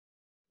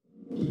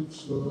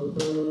It's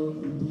not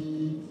every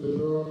week that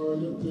I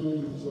get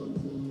days like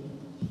this.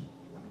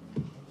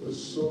 A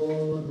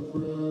song of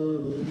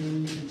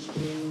rarity,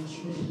 squints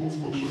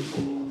with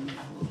you.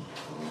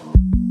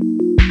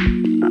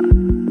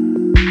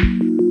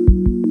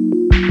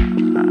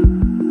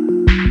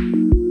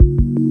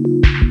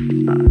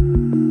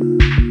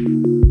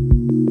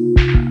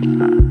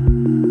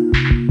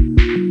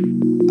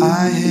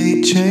 I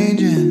hate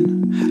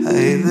changing, I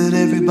hate that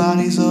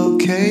everybody's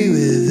okay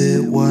with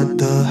it. What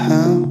the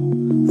hell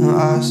am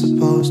I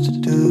supposed to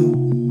do?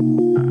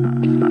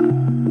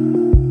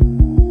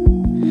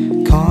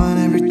 Calling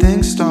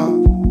everything stop,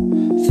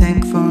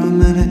 think for a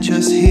minute,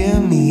 just hear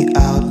me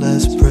out.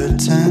 Let's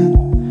pretend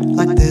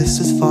like this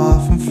is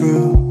far from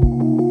through.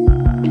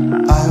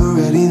 I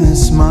already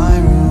miss my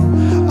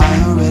room,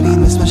 I already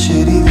miss my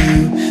shitty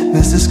view.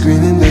 Miss the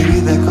screaming baby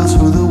that goes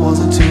through the walls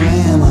at 2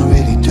 AM. I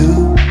really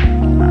do,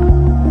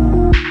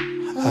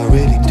 I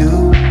really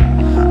do.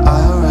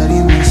 I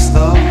already miss the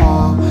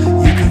hall.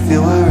 You can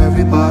feel where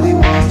everybody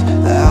was.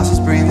 The house is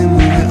breathing,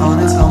 moving on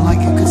its own, like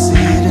you could see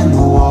it in the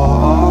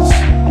walls.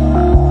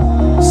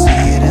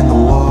 See it in the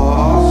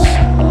walls.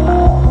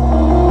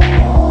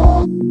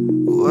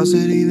 Was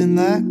it even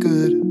that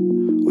good?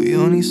 We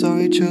only saw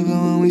each other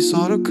when we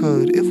sorta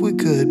could, if we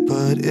could.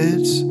 But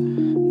it's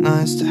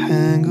nice to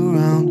hang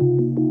around.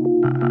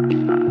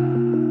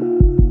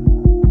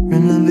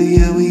 Remember,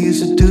 yeah, we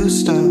used to do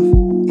stuff.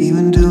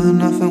 Even doing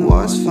nothing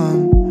was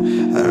fun.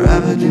 I'd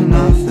rather do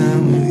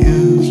nothing with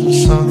you than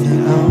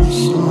something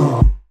else.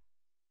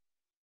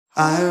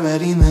 I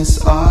already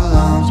miss our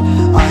lounge,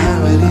 I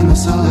already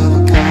miss our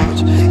leather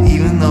couch.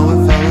 Even though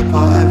it